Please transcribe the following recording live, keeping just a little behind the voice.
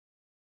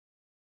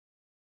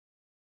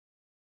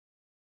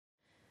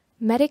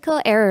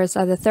Medical errors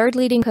are the third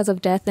leading cause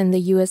of death in the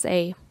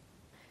USA.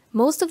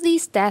 Most of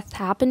these deaths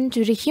happen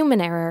due to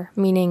human error,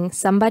 meaning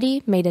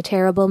somebody made a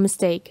terrible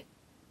mistake.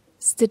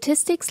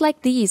 Statistics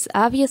like these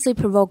obviously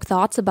provoke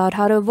thoughts about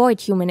how to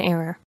avoid human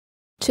error.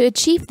 To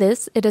achieve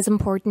this, it is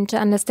important to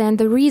understand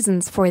the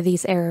reasons for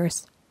these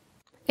errors.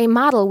 A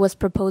model was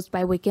proposed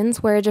by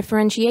Wickens where a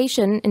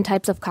differentiation in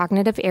types of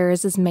cognitive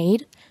errors is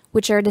made,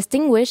 which are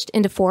distinguished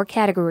into 4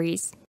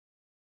 categories.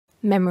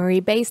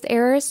 Memory-based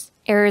errors,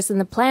 errors in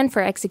the plan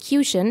for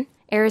execution,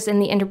 errors in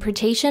the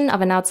interpretation of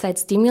an outside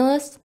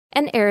stimulus,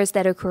 and errors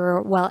that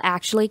occur while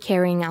actually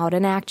carrying out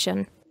an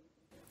action.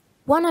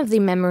 One of the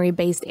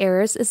memory-based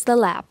errors is the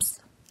lapse.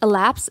 A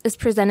lapse is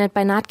presented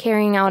by not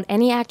carrying out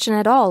any action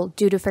at all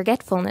due to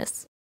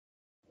forgetfulness.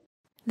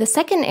 The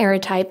second error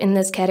type in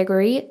this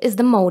category is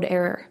the mode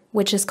error,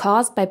 which is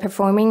caused by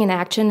performing an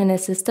action in a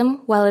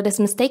system while it is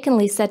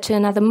mistakenly set to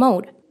another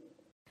mode.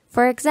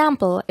 For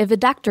example, if a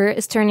doctor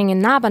is turning a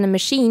knob on a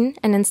machine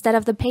and instead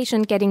of the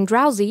patient getting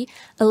drowsy,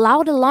 a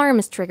loud alarm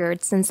is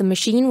triggered since the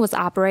machine was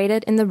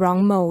operated in the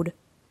wrong mode.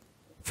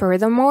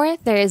 Furthermore,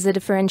 there is a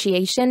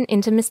differentiation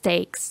into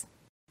mistakes.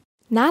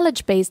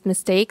 Knowledge-based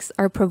mistakes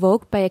are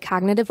provoked by a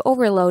cognitive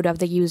overload of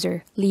the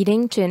user,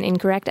 leading to an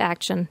incorrect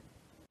action.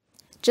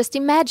 Just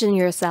imagine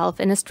yourself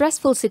in a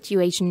stressful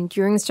situation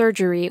during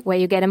surgery where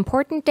you get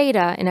important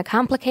data in a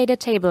complicated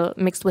table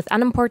mixed with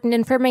unimportant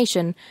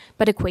information,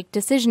 but a quick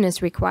decision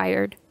is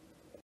required.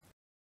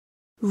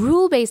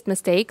 Rule-based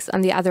mistakes,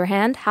 on the other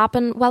hand,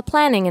 happen while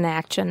planning an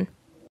action.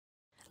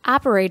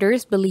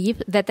 Operators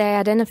believe that they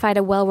identified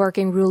a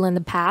well-working rule in the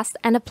past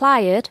and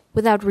apply it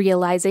without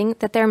realizing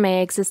that there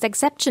may exist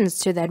exceptions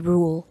to that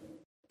rule.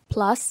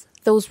 Plus,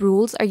 those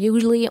rules are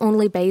usually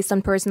only based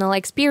on personal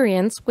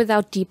experience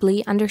without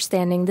deeply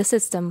understanding the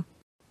system.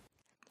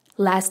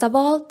 Last of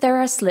all, there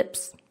are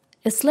slips.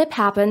 A slip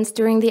happens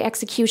during the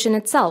execution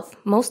itself,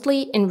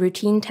 mostly in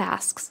routine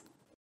tasks.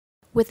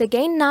 With the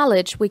gained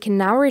knowledge, we can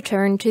now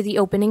return to the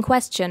opening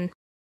question.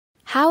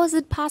 How is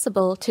it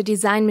possible to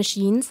design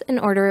machines in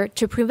order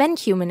to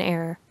prevent human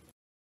error?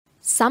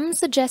 Some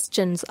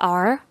suggestions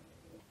are: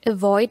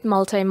 avoid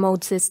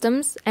multi-mode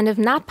systems, and if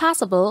not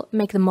possible,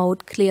 make the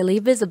mode clearly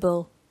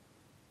visible.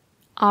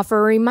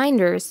 Offer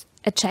reminders.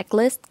 A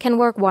checklist can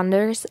work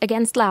wonders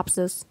against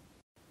lapses.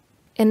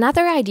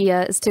 Another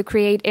idea is to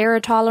create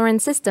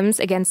error-tolerant systems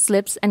against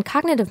slips and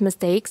cognitive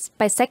mistakes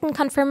by second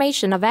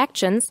confirmation of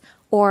actions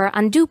or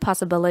undo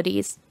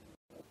possibilities.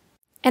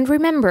 And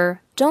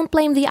remember, don't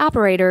blame the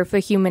operator for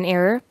human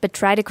error, but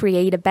try to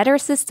create a better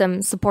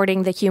system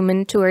supporting the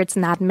human towards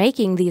not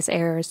making these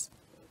errors.